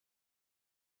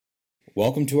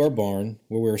Welcome to our barn,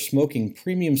 where we're smoking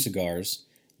premium cigars,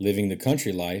 living the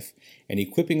country life, and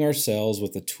equipping ourselves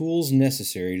with the tools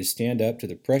necessary to stand up to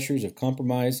the pressures of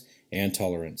compromise and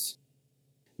tolerance.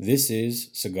 This is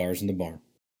Cigars in the Barn.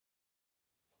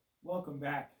 Welcome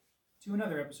back to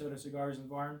another episode of Cigars in the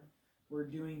Barn. We're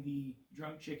doing the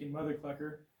Drunk Chicken Mother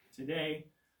Clucker today.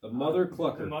 The Mother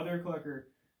Clucker. The Mother Clucker.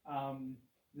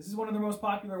 This is one of the most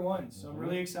popular ones, so I'm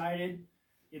really excited.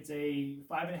 It's a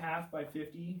 5.5 by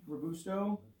 50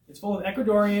 Robusto. It's full of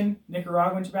Ecuadorian,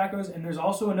 Nicaraguan tobaccos, and there's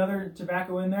also another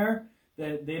tobacco in there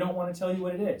that they don't want to tell you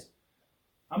what it is.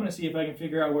 I'm going to see if I can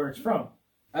figure out where it's from.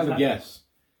 I have a guess,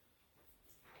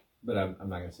 but I'm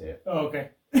not going to say it. Oh,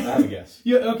 okay. I have a guess.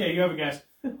 You have a guess.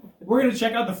 We're going to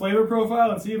check out the flavor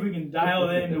profile and see if we can dial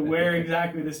it into where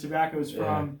exactly this tobacco is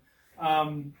from.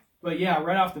 But yeah,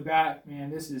 right off the bat, man,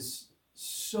 this is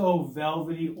so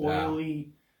velvety,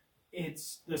 oily.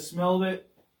 It's the smell of it.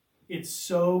 It's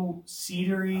so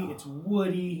cedary. It's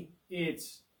woody.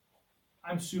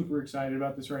 I'm super excited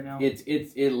about this right now.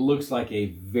 It looks like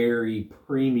a very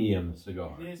premium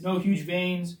cigar. No huge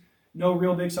veins, no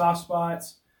real big soft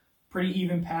spots. Pretty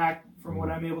even packed from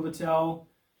what I'm able to tell.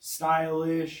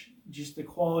 Stylish. Just the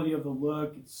quality of the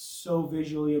look. It's so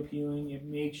visually appealing. It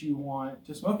makes you want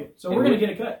to smoke it. So we're going to get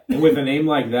a cut. And with a name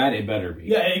like that, it better be.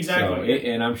 Yeah, exactly. So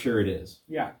and I'm sure it is.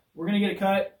 Yeah. We're going to get a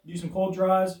cut, do some cold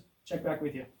draws, check back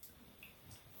with you.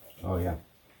 Oh, yeah.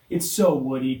 It's so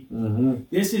woody. Mm-hmm.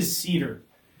 This is cedar.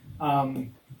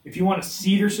 If you want a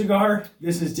cedar cigar,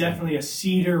 this is definitely a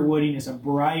cedar woodiness, a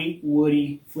bright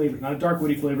woody flavor. Not a dark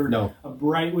woody flavor. No. A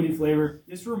bright woody flavor.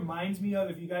 This reminds me of,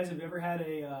 if you guys have ever had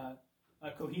a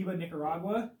Cohiba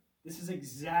Nicaragua, this is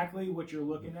exactly what you're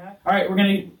looking at. All right, we're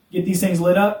going to get these things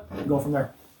lit up and go from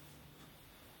there.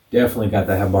 Definitely got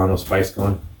that Habano spice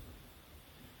going.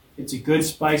 It's a good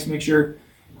spice mixture.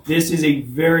 This is a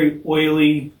very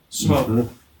oily smoke.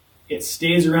 Mm-hmm. It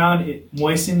stays around. It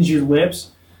moistens your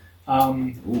lips.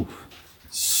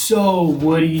 So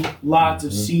woody. Lots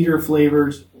of cedar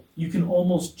flavors. You can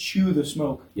almost chew the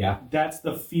smoke. Yeah. That's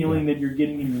the feeling that you're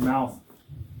getting in your mouth.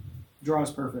 Draw is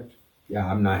perfect. Yeah,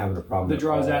 I'm not having a problem. The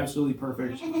draw is absolutely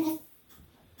perfect. All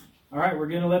right, we're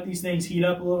going to let these things heat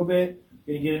up a little bit.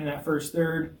 Going to get in that first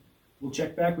third. We'll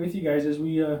check back with you guys as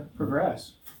we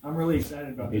progress. I'm really excited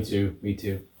about this. Me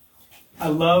too. I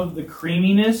love the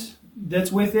creaminess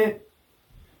that's with it.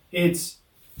 If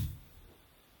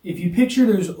you picture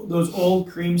those old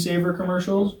Cream Saver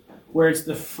commercials where it's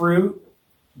the fruit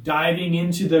diving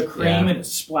into the cream and it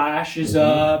splashes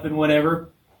up and whatever.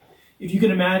 If you can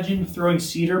imagine throwing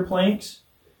cedar planks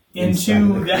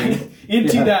into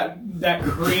that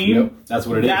cream. Yep, that's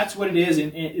what it is. That's what it is,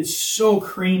 and it's so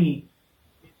creamy.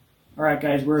 All right,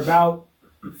 guys, we're about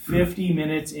 50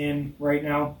 minutes in right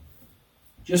now.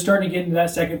 Just starting to get into that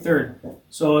second third.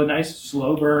 So a nice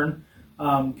slow burn.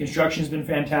 Construction's been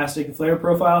fantastic. The flavor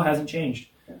profile hasn't changed.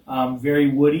 Very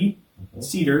woody,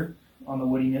 cedar on the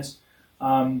woodiness,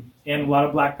 and a lot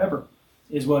of black pepper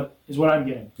is what I'm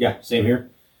getting. Yeah, same here.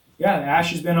 Yeah, the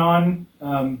ash has been on.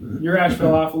 Your ash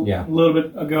fell off a little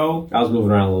bit ago. I was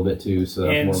moving around a little bit too, so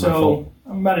that's more my fault.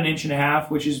 I'm about 1.5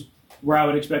 inches, which is where I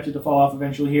would expect it to fall off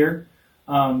eventually here.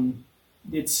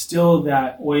 It's still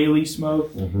that oily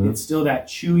smoke. Mm-hmm. It's still that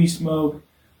chewy smoke.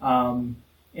 And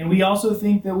we also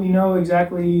think that we know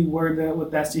exactly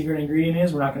what that secret ingredient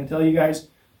is. We're not going to tell you guys,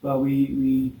 but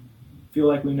we feel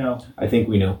like we know. I think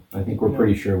we know. I think we're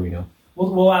pretty sure we know.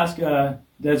 We'll ask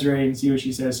Desiree and see what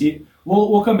she says.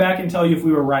 We'll come back and tell you if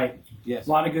we were right. Yes. A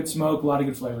lot of good smoke, a lot of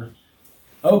good flavor.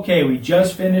 Okay, we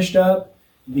just finished up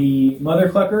the Mother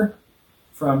Clucker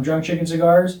from Drunk Chicken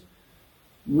Cigars.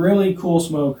 Really cool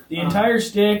smoke. The entire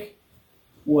stick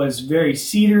was very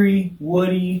cedary,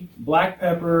 woody, black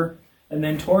pepper, and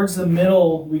then towards the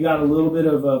middle we got a little bit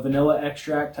of a vanilla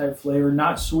extract type flavor.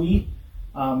 Not sweet,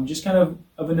 just kind of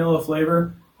a vanilla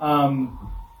flavor.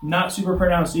 Not super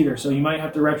pronounced either, so you might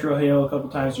have to retrohale a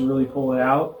couple times to really pull it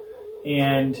out.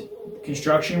 And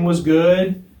construction was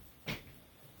good.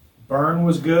 Burn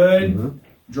was good. Mm-hmm.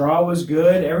 Draw was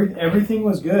good. Everything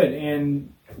was good,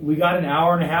 and we got 1.5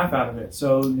 hours out of it.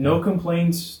 So no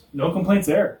complaints. No complaints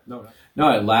there. No,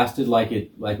 it lasted like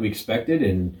we expected,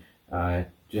 and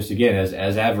just again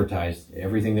as advertised,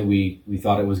 everything that we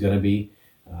thought it was going to be.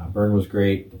 Burn was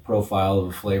great. The profile of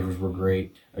the flavors were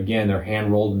great. Again, they're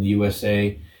hand rolled in the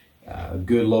USA.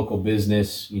 Good local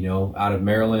business, out of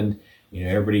Maryland.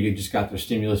 Everybody just got their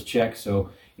stimulus check,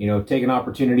 so take an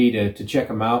opportunity to check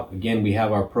them out. Again, we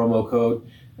have our promo code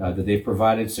that they've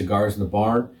provided, Cigars in the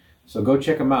Barn. So go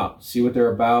check them out, see what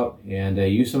they're about, and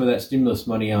use some of that stimulus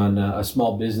money on a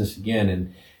small business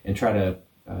again, and try to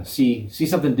see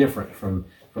something different from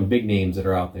from big names that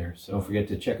are out there. So don't forget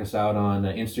to check us out on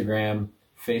Instagram,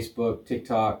 Facebook,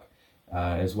 TikTok,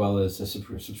 as well as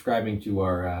subscribing to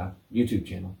our YouTube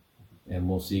channel. And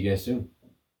we'll see you guys soon.